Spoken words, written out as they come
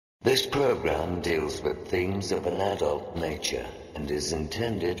This program deals with themes of an adult nature and is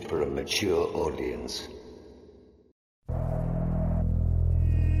intended for a mature audience.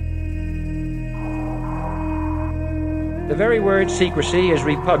 The very word secrecy is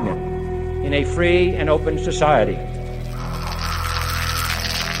repugnant in a free and open society.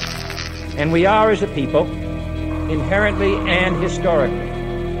 And we are, as a people, inherently and historically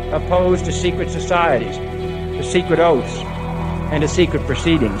opposed to secret societies, to secret oaths, and to secret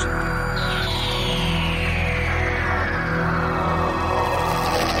proceedings.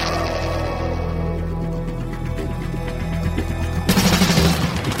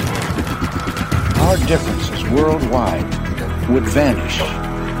 Our differences worldwide would vanish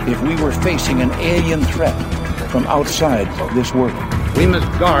if we were facing an alien threat from outside this world. We must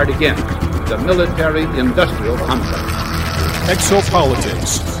guard against the military-industrial complex.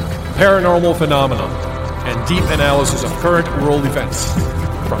 Exopolitics, paranormal phenomena, and deep analysis of current world events.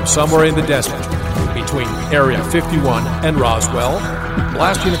 From somewhere in the desert, between Area 51 and Roswell,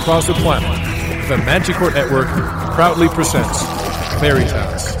 blasting across the planet, the Manticore Network proudly presents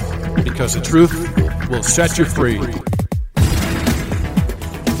Veritas, because the truth will set you free.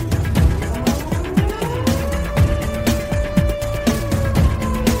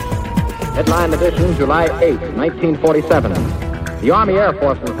 Headline edition, July 8, 1947. The Army Air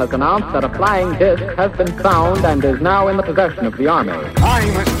Forces has announced that a flying disc has been found and is now in the possession of the Army.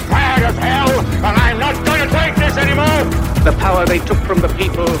 I'm as mad as hell, and I'm not going to take this anymore! The power they took from the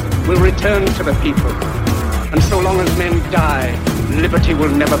people will return to the people. And so long as men die, liberty will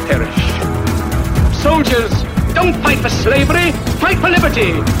never perish. Soldiers, don't fight for slavery, fight for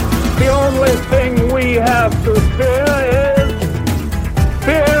liberty! The only thing we have to fear is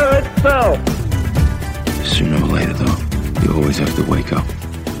fear itself. Sooner or later, though, you always have to wake up.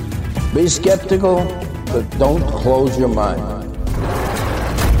 Be skeptical, but don't close your mind.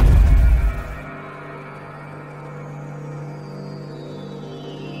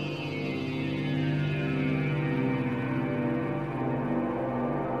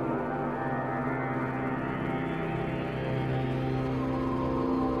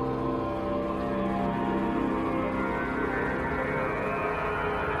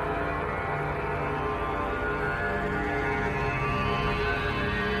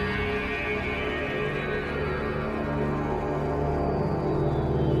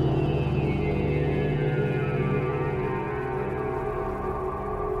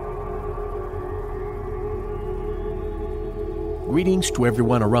 Greetings to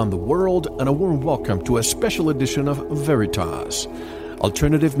everyone around the world, and a warm welcome to a special edition of Veritas,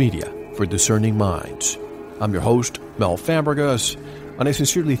 alternative media for discerning minds. I'm your host, Mel Fabregas, and I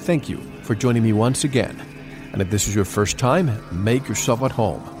sincerely thank you for joining me once again. And if this is your first time, make yourself at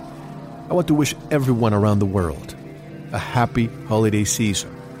home. I want to wish everyone around the world a happy holiday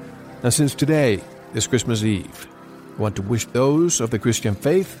season. Now, since today is Christmas Eve, I want to wish those of the Christian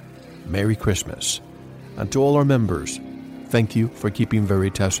faith Merry Christmas. And to all our members, thank you for keeping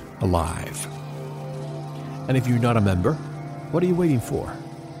Veritas alive. And if you're not a member, what are you waiting for?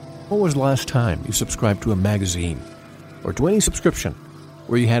 When was the last time you subscribed to a magazine or to any subscription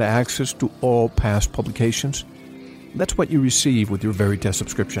where you had access to all past publications? That's what you receive with your Veritas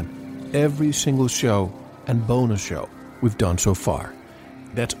subscription. Every single show and bonus show we've done so far.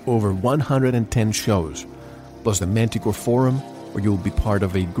 That's over 110 shows, plus the Manticore Forum, where you'll be part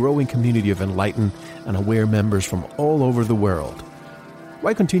of a growing community of enlightened and aware members from all over the world.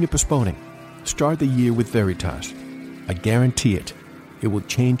 Why continue postponing? Start the year with Veritas. I guarantee it. It will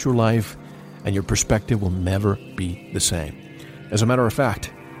change your life, and your perspective will never be the same. As a matter of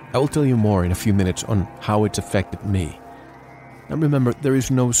fact, I will tell you more in a few minutes on how it's affected me. And remember, there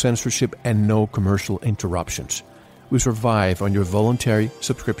is no censorship and no commercial interruptions. We survive on your voluntary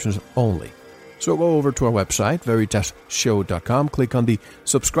subscriptions only. So go over to our website, veritasshow.com, click on the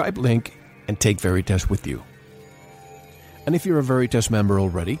subscribe link, and take Veritas with you. And if you're a Veritas member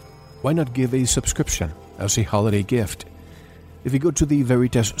already, why not give a subscription as a holiday gift? If you go to the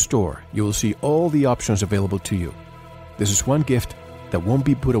Veritas store, you will see all the options available to you. This is one gift that won't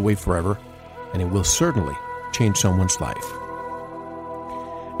be put away forever, and it will certainly change someone's life.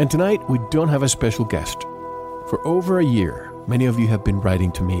 And tonight, we don't have a special guest. For over a year, many of you have been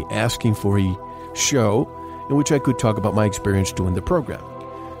writing to me asking for a show in which I could talk about my experience doing the program.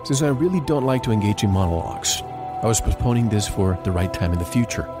 Since I really don't like to engage in monologues, I was postponing this for the right time in the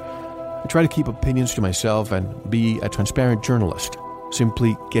future. I try to keep opinions to myself and be a transparent journalist,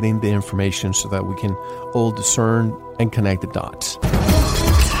 simply getting the information so that we can all discern and connect the dots.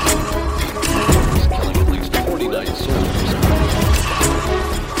 He's killing at least 49 soldiers.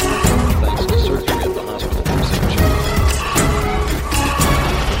 Thanks to surgery at the hospital procedure.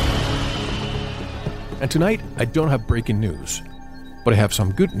 And tonight, I don't have breaking news, but I have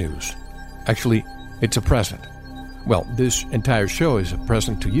some good news. Actually, it's a present. Well, this entire show is a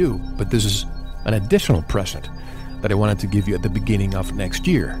present to you, but this is an additional present that I wanted to give you at the beginning of next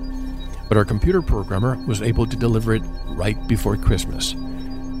year. But our computer programmer was able to deliver it right before Christmas.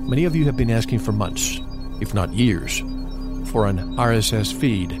 Many of you have been asking for months, if not years, for an RSS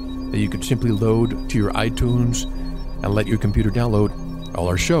feed that you could simply load to your iTunes and let your computer download all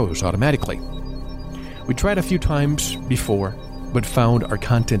our shows automatically. We tried a few times before, but found our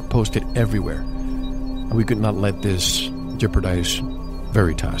content posted everywhere, and we could not let this jeopardize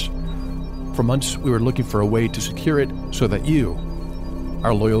Veritas. For months, we were looking for a way to secure it so that you,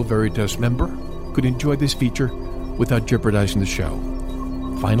 our loyal Veritas member, could enjoy this feature without jeopardizing the show.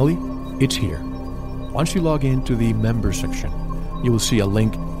 Finally, it's here. Once you log into the member section, you will see a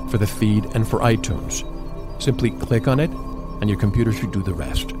link for the feed and for iTunes. Simply click on it, and your computer should do the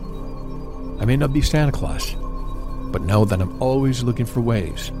rest. I may not be Santa Claus, but know that I'm always looking for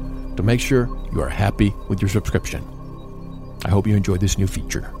ways to make sure you are happy with your subscription. I hope you enjoy this new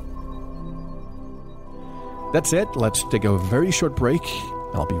feature. That's it. Let's take a very short break.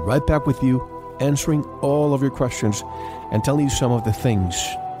 I'll be right back with you, answering all of your questions and telling you some of the things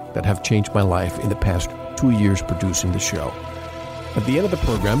that have changed my life in the past 2 years producing the show. At the end of the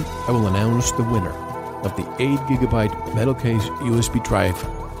program, I will announce the winner of the 8GB metal case USB drive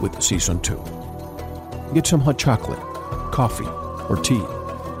with Season 2. Get some hot chocolate, coffee, or tea.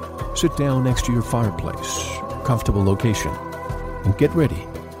 Sit down next to your fireplace, comfortable location, and get ready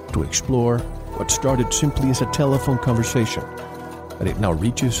to explore what started simply as a telephone conversation, and it now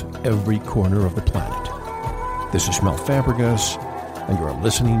reaches every corner of the planet. This is Mel Fabregas, and you are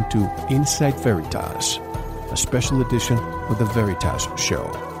listening to Inside Veritas, a special edition of the Veritas Show.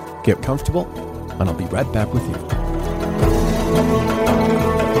 Get comfortable, and I'll be right back with you.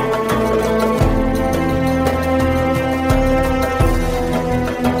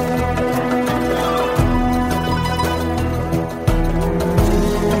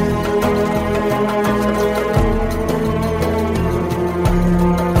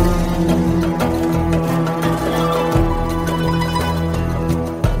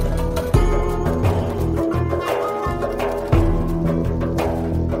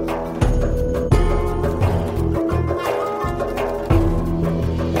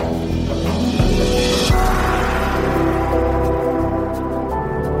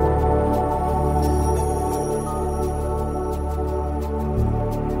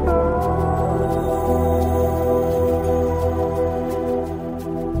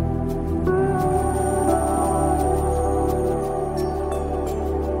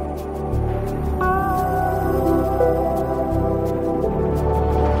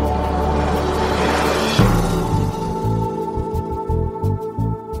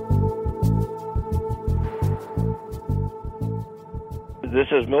 This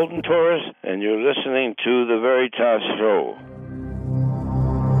is Milton Torres, and you're listening to The Veritas Show.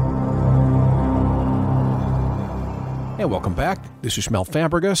 And welcome back. This is Mel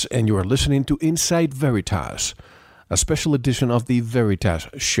Fabregas, and you are listening to Inside Veritas, a special edition of The Veritas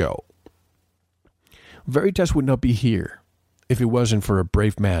Show. Veritas would not be here if it wasn't for a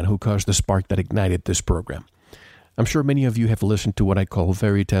brave man who caused the spark that ignited this program. I'm sure many of you have listened to what I call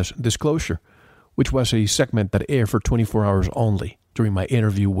Veritas Disclosure, which was a segment that aired for 24 hours only during my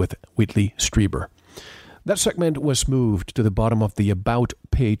interview with Whitley Strieber. That segment was moved to the bottom of the About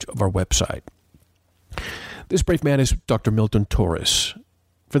page of our website. This brave man is Dr. Milton Torres.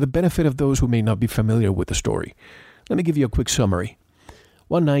 For the benefit of those who may not be familiar with the story, let me give you a quick summary.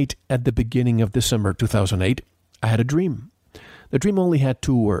 One night at the beginning of December 2008, I had a dream. The dream only had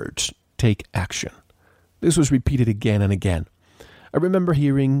 2 words: take action. This was repeated again and again. I remember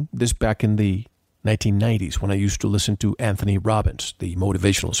hearing this back in the 1990s when I used to listen to Anthony Robbins, the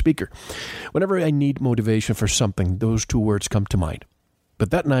motivational speaker. Whenever I need motivation for something, those 2 words come to mind.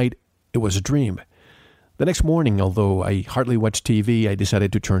 But that night, it was a dream. The next morning, although I hardly watched TV, I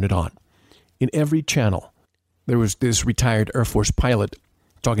decided to turn it on. In every channel, there was this retired Air Force pilot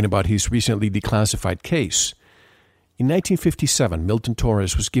talking about his recently declassified case. In 1957, Milton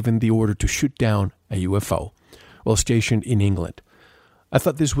Torres was given the order to shoot down a UFO while stationed in England. I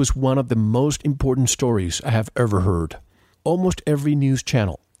thought this was one of the most important stories I have ever heard. Almost every news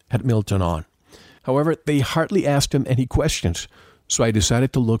channel had Milton on. However, they hardly asked him any questions, so I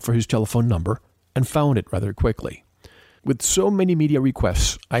decided to look for his telephone number and found it rather quickly. With so many media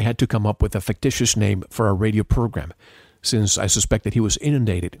requests, I had to come up with a fictitious name for our radio program, since I suspected he was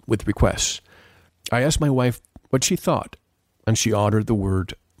inundated with requests. I asked my wife what she thought, and she uttered the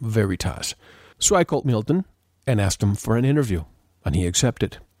word Veritas. So I called Milton and asked him for an interview, and he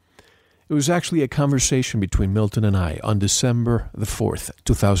accepted. It was actually a conversation between Milton and I on December the 4th,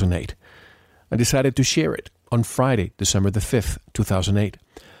 2008. I decided to share it on Friday, December the 5th, 2008.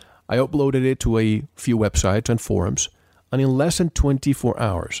 I uploaded it to a few websites and forums, and in less than 24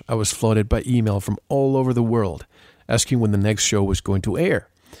 hours, I was flooded by email from all over the world asking when the next show was going to air.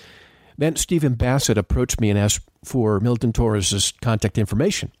 Then Stephen Bassett approached me and asked for Milton Torres' contact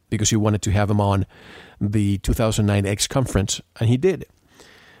information because he wanted to have him on the 2009 X conference, and he did.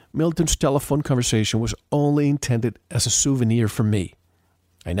 Milton's telephone conversation was only intended as a souvenir for me.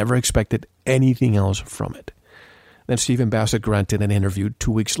 I never expected anything else from it. Then Stephen Bassett granted an interview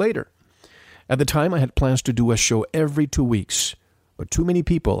 2 weeks later. At the time, I had plans to do a show every 2 weeks, but too many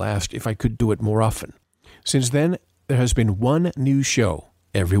people asked if I could do it more often. Since then, there has been one new show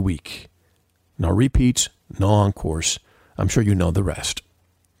every week. No repeats, no encores. I'm sure you know the rest.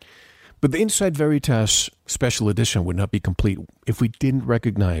 But the Inside Veritas special edition would not be complete if we didn't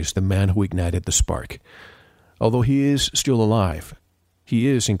recognize the man who ignited the spark. Although he is still alive, he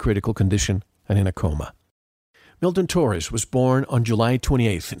is in critical condition and in a coma. Milton Torres was born on July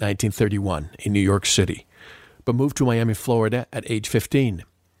 28, 1931, in New York City, but moved to Miami, Florida at age 15.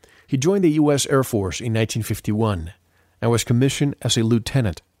 He joined the U.S. Air Force in 1951 and was commissioned as a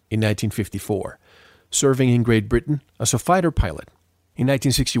lieutenant in 1954, serving in Great Britain as a fighter pilot. In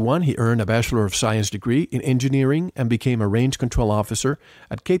 1961, he earned a Bachelor of Science degree in engineering and became a range control officer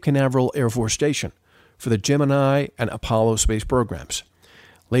at Cape Canaveral Air Force Station for the Gemini and Apollo space programs.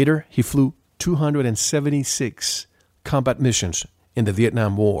 Later, he flew 276 combat missions in the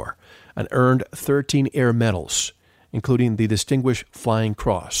Vietnam War and earned 13 air medals, including the Distinguished Flying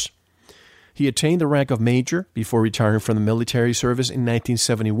Cross. He attained the rank of major before retiring from the military service in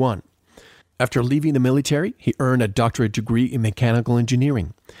 1971. After leaving the military, he earned a doctorate degree in mechanical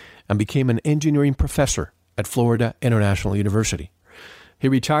engineering and became an engineering professor at Florida International University. He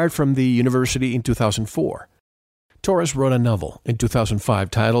retired from the university in 2004. Torres wrote a novel in 2005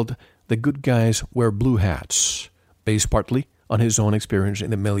 titled The Good Guys Wear Blue Hats, based partly on his own experience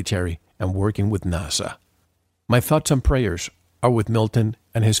in the military and working with NASA. My thoughts and prayers are with Milton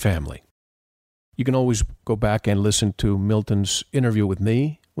and his family. You can always go back and listen to Milton's interview with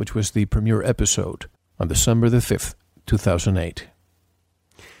me, which was the premiere episode on December the 5th, 2008.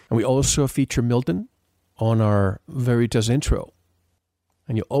 And we also feature Milton on our Veritas intro.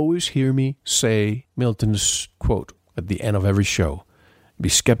 And you always hear me say Milton's quote at the end of every show: be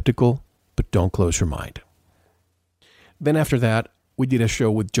skeptical, but don't close your mind. Then after that, we did a show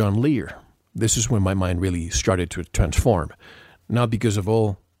with John Lear. This is when my mind really started to transform. Not because of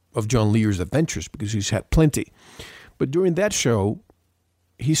all of John Lear's adventures, because he's had plenty. But during that show,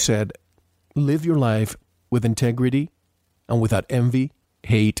 he said, live your life with integrity and without envy,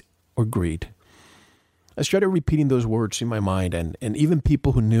 hate, or greed. I started repeating those words in my mind, and even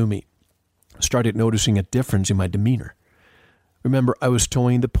people who knew me started noticing a difference in my demeanor. Remember, I was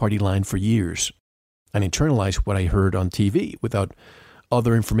towing the party line for years and internalized what I heard on TV without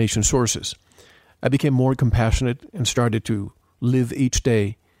other information sources. I became more compassionate and started to live each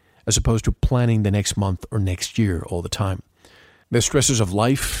day as opposed to planning the next month or next year all the time. The stresses of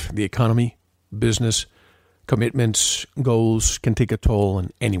life, the economy, business, commitments, goals can take a toll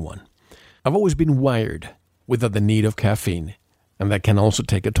on anyone. I've always been wired without the need of caffeine, and that can also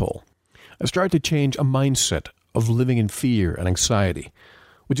take a toll. I started to change a mindset of living in fear and anxiety,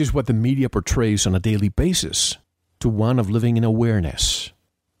 which is what the media portrays on a daily basis, to one of living in awareness.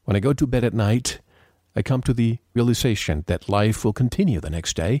 When I go to bed at night, I come to the realization that life will continue the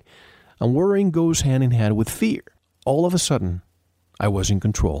next day, and worrying goes hand in hand with fear. All of a sudden, I was in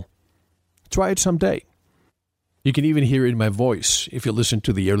control. Try it someday. You can even hear it in my voice if you listen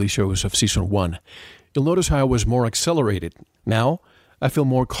to the early shows of Season 1. You'll notice how I was more accelerated. Now, I feel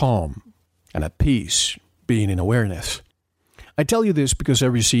more calm and at peace, being in awareness. I tell you this because I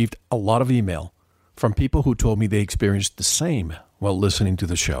received a lot of email from people who told me they experienced the same while listening to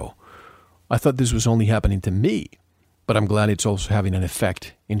the show. I thought this was only happening to me, but I'm glad it's also having an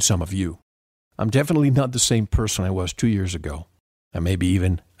effect in some of you. I'm definitely not the same person I was 2 years ago, and maybe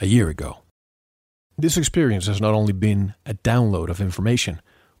even a year ago. This experience has not only been a download of information,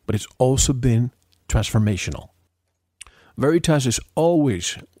 but it's also been transformational. Veritas is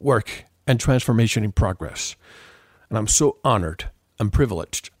always work and transformation in progress, and I'm so honored and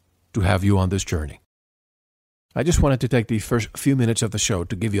privileged to have you on this journey. I just wanted to take the first few minutes of the show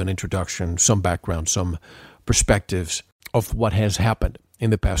to give you an introduction, some background, some perspectives of what has happened in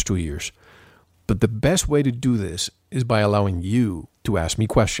the past 2 years. But the best way to do this is by allowing you to ask me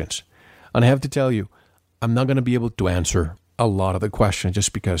questions. And I have to tell you, I'm not going to be able to answer a lot of the questions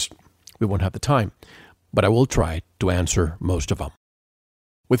just because we won't have the time. But I will try to answer most of them.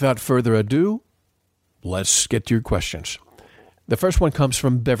 Without further ado, let's get to your questions. The first one comes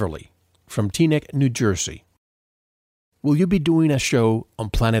from Beverly, from Teaneck, New Jersey. Will you be doing a show on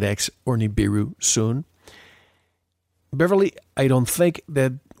Planet X or Nibiru soon? Beverly, I don't think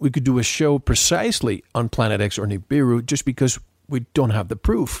that we could do a show precisely on Planet X or Nibiru just because we don't have the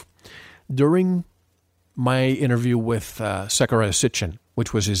proof. During my interview with Zachariah Sitchin,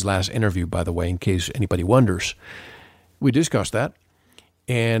 which was his last interview, by the way, in case anybody wonders, we discussed that.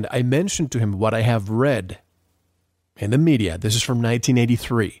 And I mentioned to him what I have read in the media. This is from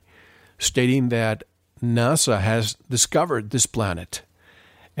 1983, stating that NASA has discovered this planet,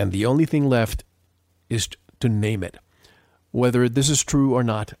 and the only thing left is to name it. Whether this is true or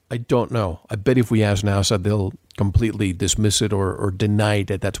not, I don't know. I bet if we ask NASA, they'll completely dismiss it or deny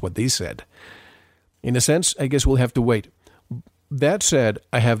that that's what they said. In a sense, I guess we'll have to wait. That said,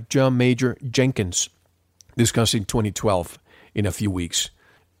 I have John Major Jenkins discussing 2012 in a few weeks.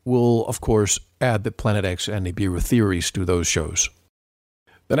 We'll, of course, add the Planet X and Nibiru theories to those shows.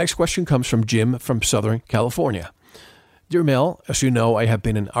 The next question comes from Jim from Southern California. Dear Mel, as you know, I have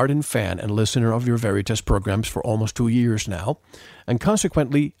been an ardent fan and listener of your Veritas programs for almost 2 years now, and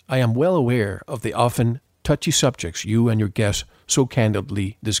consequently, I am well aware of the often touchy subjects you and your guests so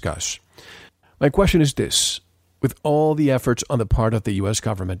candidly discuss. My question is this. With all the efforts on the part of the U.S.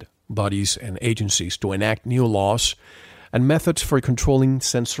 government, bodies, and agencies to enact new laws and methods for controlling,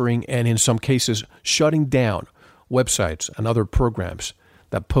 censoring, and in some cases, shutting down websites and other programs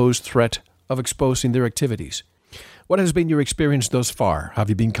that pose threat of exposing their activities, what has been your experience thus far? Have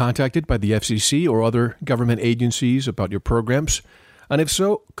you been contacted by the FCC or other government agencies about your programs? And if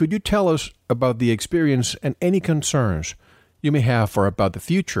so, could you tell us about the experience and any concerns you may have for about the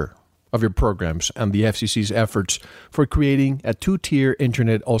future of your programs and the FCC's efforts for creating a two-tier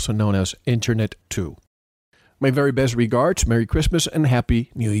internet, also known as Internet 2? My very best regards, Merry Christmas and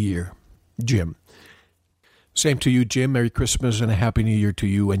Happy New Year. Jim. Same to you, Jim. Merry Christmas and a Happy New Year to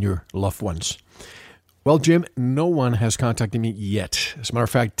you and your loved ones. Well, Jim, no one has contacted me yet. As a matter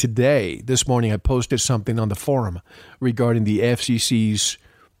of fact, this morning, I posted something on the forum regarding the FCC's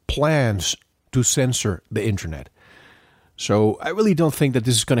plans to censor the internet. So I really don't think that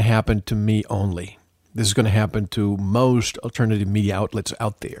this is going to happen to me only. This is going to happen to most alternative media outlets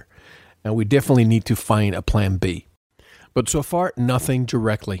out there. And we definitely need to find a plan B. But so far, nothing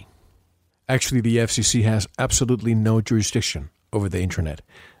directly. Actually, the FCC has absolutely no jurisdiction over the internet.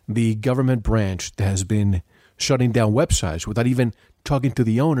 The government branch that has been shutting down websites without even talking to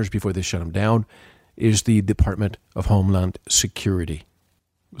the owners before they shut them down is the Department of Homeland Security.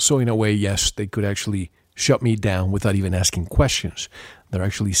 So in a way, yes, they could actually shut me down without even asking questions. They're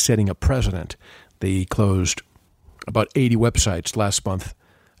actually setting a precedent. They closed about 80 websites last month,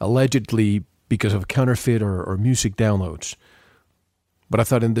 allegedly because of counterfeit or music downloads. But I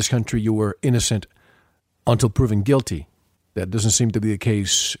thought in this country you were innocent until proven guilty. That doesn't seem to be the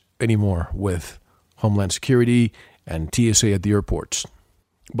case anymore with Homeland Security and TSA at the airports.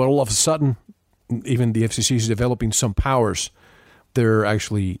 But all of a sudden, even the FCC is developing some powers. They're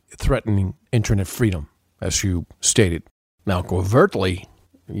actually threatening internet freedom, as you stated. Now, covertly,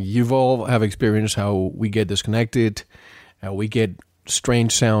 you've all have experienced how we get disconnected, how we get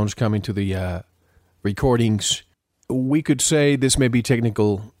strange sounds coming to the recordings. We could say this may be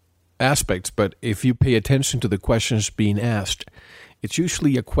technical aspects, but if you pay attention to the questions being asked, it's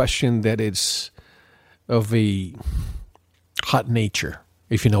usually a question that is of a hot nature,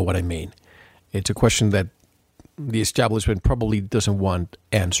 if you know what I mean. It's a question that the establishment probably doesn't want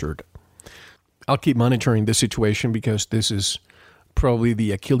answered. I'll keep monitoring this situation because this is probably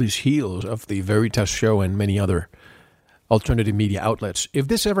the Achilles heel of the Veritas show and many other alternative media outlets. If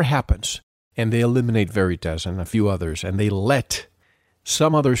this ever happens and they eliminate Veritas and a few others and they let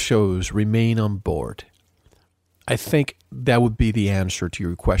some other shows remain on board, I think that would be the answer to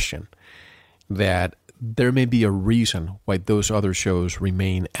your question, that there may be a reason why those other shows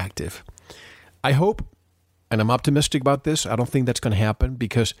remain active. I hope, and I'm optimistic about this, I don't think that's going to happen,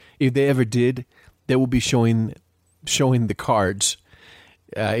 because if they ever did, they will be showing the cards.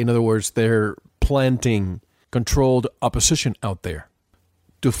 In other words, they're planting controlled opposition out there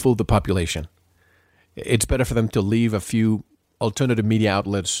to fool the population. It's better for them to leave a few alternative media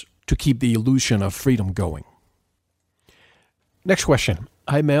outlets to keep the illusion of freedom going. Next question.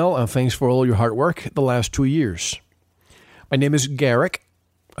 Hi, Mel, and thanks for all your hard work the last 2 years. My name is Garrick.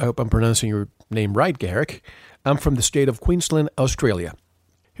 I hope I'm pronouncing your name right, Garrick. I'm from the state of Queensland, Australia.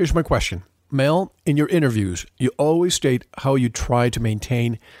 Here's my question. Mel, in your interviews, you always state how you try to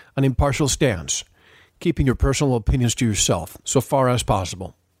maintain an impartial stance, keeping your personal opinions to yourself so far as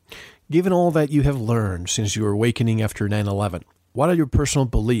possible. Given all that you have learned since your awakening after 9/11, What are your personal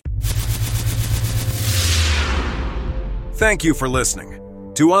beliefs? Thank you for listening.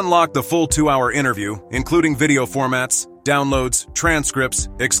 To unlock the full 2-hour interview, including video formats, downloads, transcripts,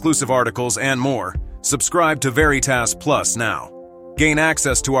 exclusive articles, and more, subscribe to Veritas Plus now. Gain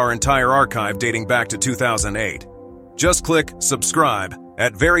access to our entire archive dating back to 2008. Just click subscribe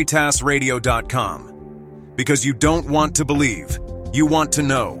at veritasradio.com. Because you don't want to believe, you want to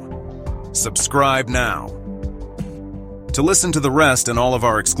know. Subscribe now. To listen to the rest and all of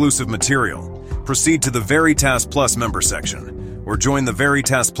our exclusive material, proceed to the Veritas Plus member section, or join the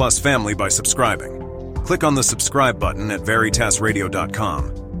Veritas Plus family by subscribing. Click on the subscribe button at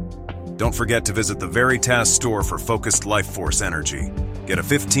veritasradio.com. Don't forget to visit the Veritas store for focused life force energy. Get a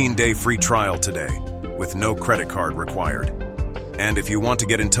 15-day free trial today, with no credit card required. And if you want to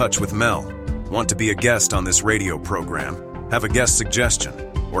get in touch with Mel, want to be a guest on this radio program, have a guest suggestion,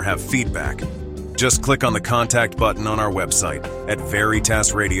 or have feedback, just click on the contact button on our website at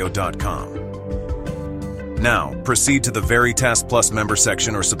veritasradio.com. Now, proceed to the Veritas Plus member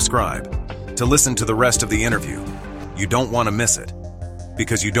section or subscribe to listen to the rest of the interview. You don't want to miss it.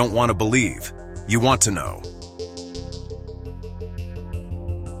 Because you don't want to believe, you want to know.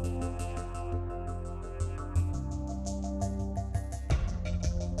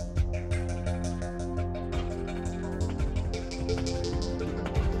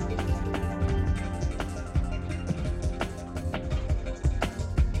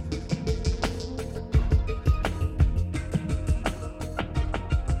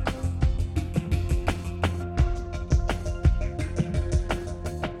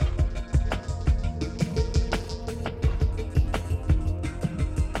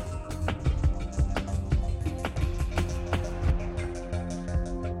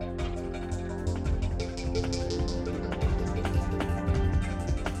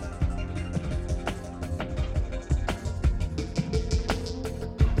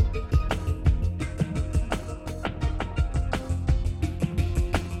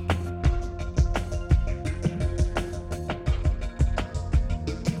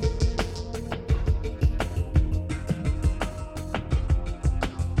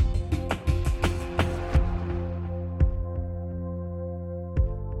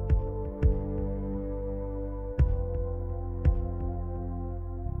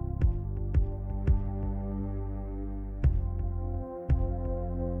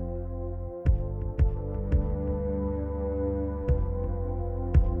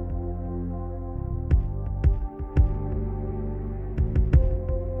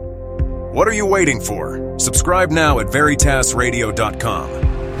 What are you waiting for? Subscribe now at veritasradio.com.